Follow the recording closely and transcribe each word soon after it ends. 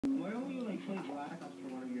for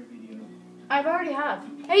one of your videos. I've already have.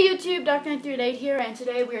 Hey YouTube, Dark9388 here, and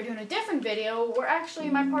today we are doing a different video. We're actually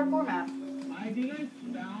in my parkour map. I think I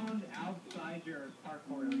found outside your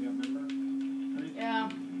parkour area, remember? Yeah.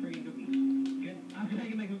 Freaking cookies. Good. I'm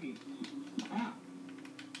taking my cookies. Ah.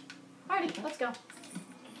 Alrighty, let's go.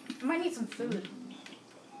 I might need some food.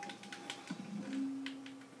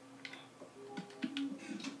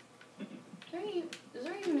 Is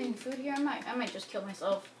there even any food here? I might just kill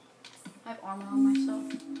myself. I have armor on myself.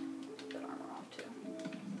 Put armor off too.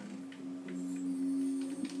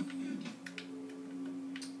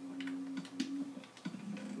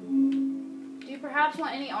 Do you perhaps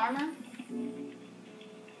want any armor?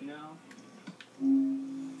 No.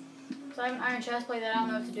 So I have an iron chest plate that I don't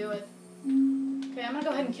know what to do with. Okay, I'm gonna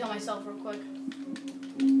go ahead and kill myself real quick.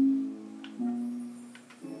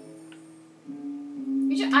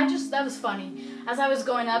 That was funny. As I was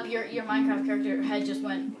going up, your Minecraft character head just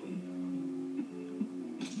went.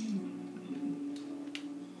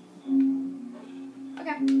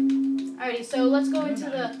 Okay. Alrighty, so let's go into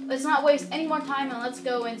the. Let's not waste any more time and let's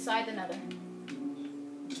go inside the Nether.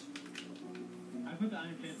 I put the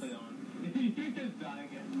iron chest plate on. You just die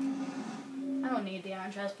again. I don't need the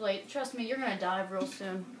iron chest plate. Trust me, you're gonna die real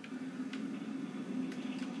soon.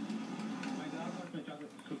 My dog wants my chocolate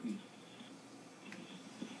cookies.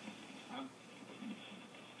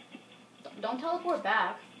 Don't teleport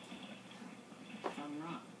back. I'm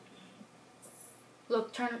not.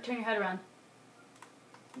 Look, turn your head around.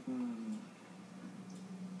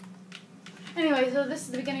 Anyway, so this is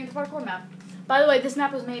the beginning of the parkour map. By the way, this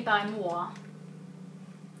map was made by Moa.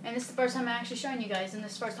 And this is the first time I'm actually showing you guys, and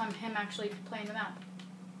this is the first time him actually playing the map.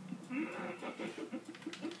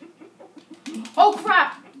 Oh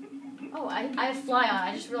crap! Oh, I have fly on,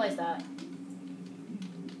 I just realized that.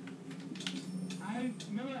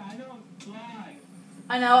 Remember, I don't fly.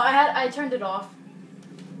 I know, I turned it off.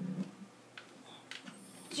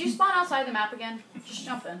 Did you spawn outside the map again? Just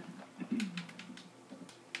jump in.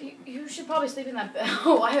 You should probably sleep in that bed.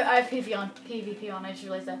 Oh, I have PvP on, I just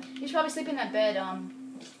realized that. You should probably sleep in that bed,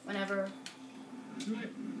 whenever. Do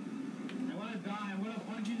it. I want to die. I want to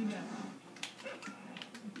punch you to death.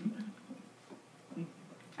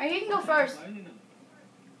 Alright, you can go first.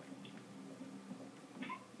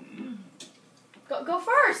 Go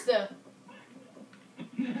first! I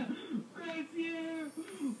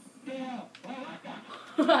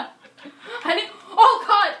didn't. Oh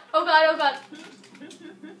god! Oh god! Oh god!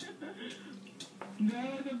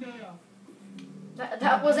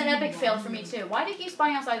 That was an epic fail for me too. Why did he keep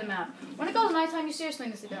spawning outside the map? When it goes nighttime, you seriously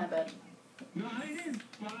need to sleep in that bed. No, I didn't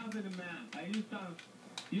spawn outside the map. I just thought.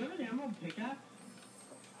 Do you have an emerald pickaxe?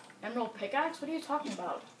 Emerald pickaxe? What are you talking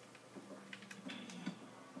about?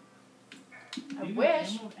 I you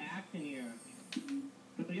wish. Have emerald axe in here.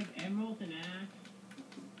 So you have emeralds and axe.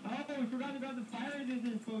 Oh, we forgot about the fire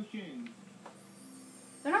resistance potions.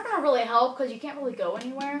 They're not gonna really help because you can't really go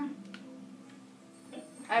anywhere.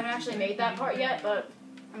 I haven't actually made that part yet, but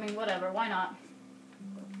I mean, whatever. Why not?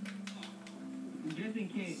 Just in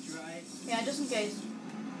case, right? Yeah, just in case.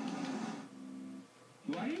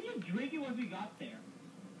 Why didn't you drink it once we got there?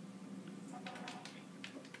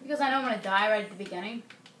 Because I know I'm gonna die right at the beginning.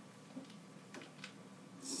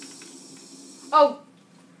 Oh!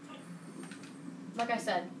 Like I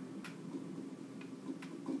said.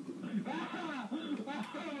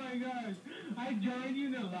 Oh my gosh! I joined you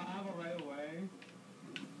in the lava right away.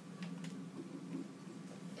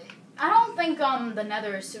 I don't think the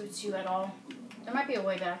Nether suits you at all. There might be a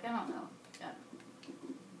way back. I don't know. Yeah.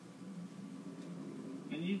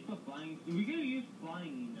 Can you just put flying? We could use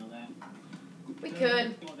flying, you know that. We so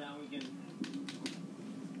could. Fall down, we can.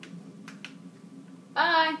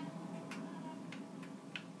 Bye.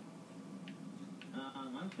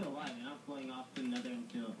 I'm still alive, and I'm flying off to the Nether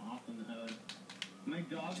until off in the hood. My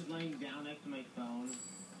dog is laying down next to my phone.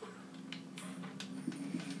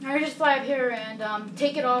 I just fly up here and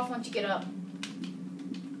take it off once you get up.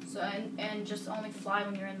 So and just only fly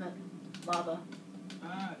when you're in the lava.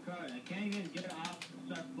 Ah, God, I can't even get off,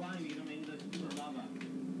 start flying because I'm in the lava.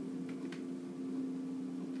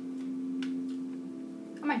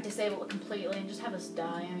 I might disable it completely and just have us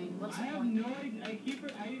die. I mean, what's the point? I have no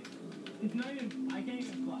idea. It's not even. I can't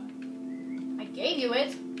even fly. I gave you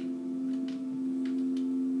it.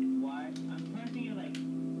 Why? I'm pressing it like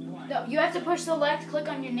twice. No, you have to push select, click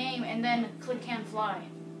on your name, and then click can fly.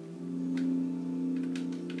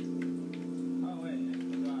 Oh wait, I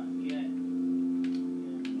forgot. Yeah.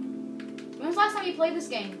 When was the last time you played this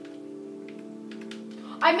game?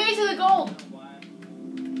 I made it to the gold. Why?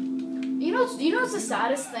 You know what's the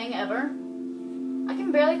saddest thing ever? I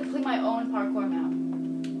can barely complete my own parkour map.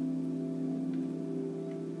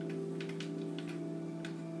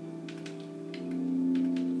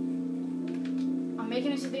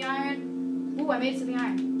 Can you see the iron? Ooh, I made it to the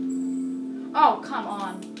iron. Oh, come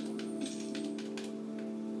on.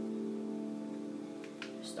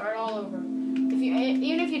 Start all over.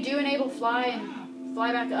 Even if you do enable fly and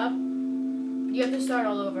fly back up, you have to start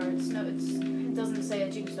all over. It doesn't say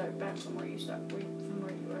that you can start back from where you were at.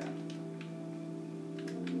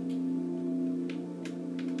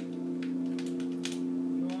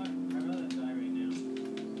 You know what? I'd rather die right now.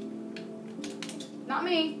 Not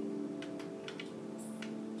me.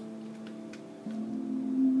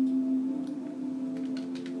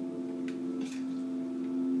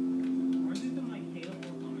 Where's it some like Halo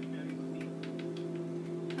 4 commentary with me?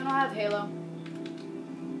 I don't have Halo.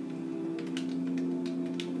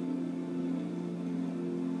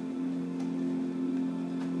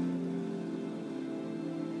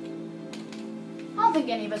 I don't think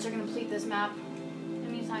any of us are going to complete this map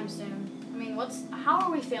anytime soon. I mean, how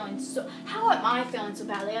are we failing how am I failing so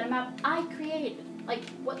badly at a map I created? Like,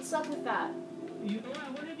 what's up with that? You know what? I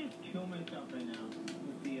want to just kill myself right now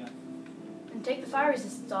with the, And take the fire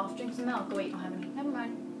resistance off, drink some milk. Oh, wait, I don't have any. Never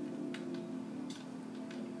mind.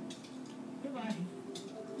 Goodbye.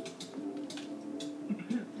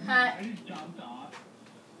 Hi. I just jumped off.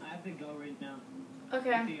 I have to go right now.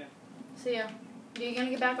 Okay. See ya. See ya. Are you going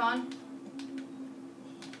to get back on?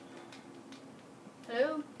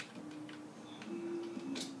 Hello?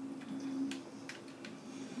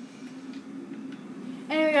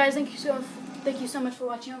 Anyway, guys, thank you so much for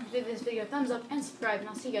watching. Don't forget to give this video a thumbs up and subscribe, and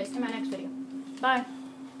I'll see you guys in my next video. Bye.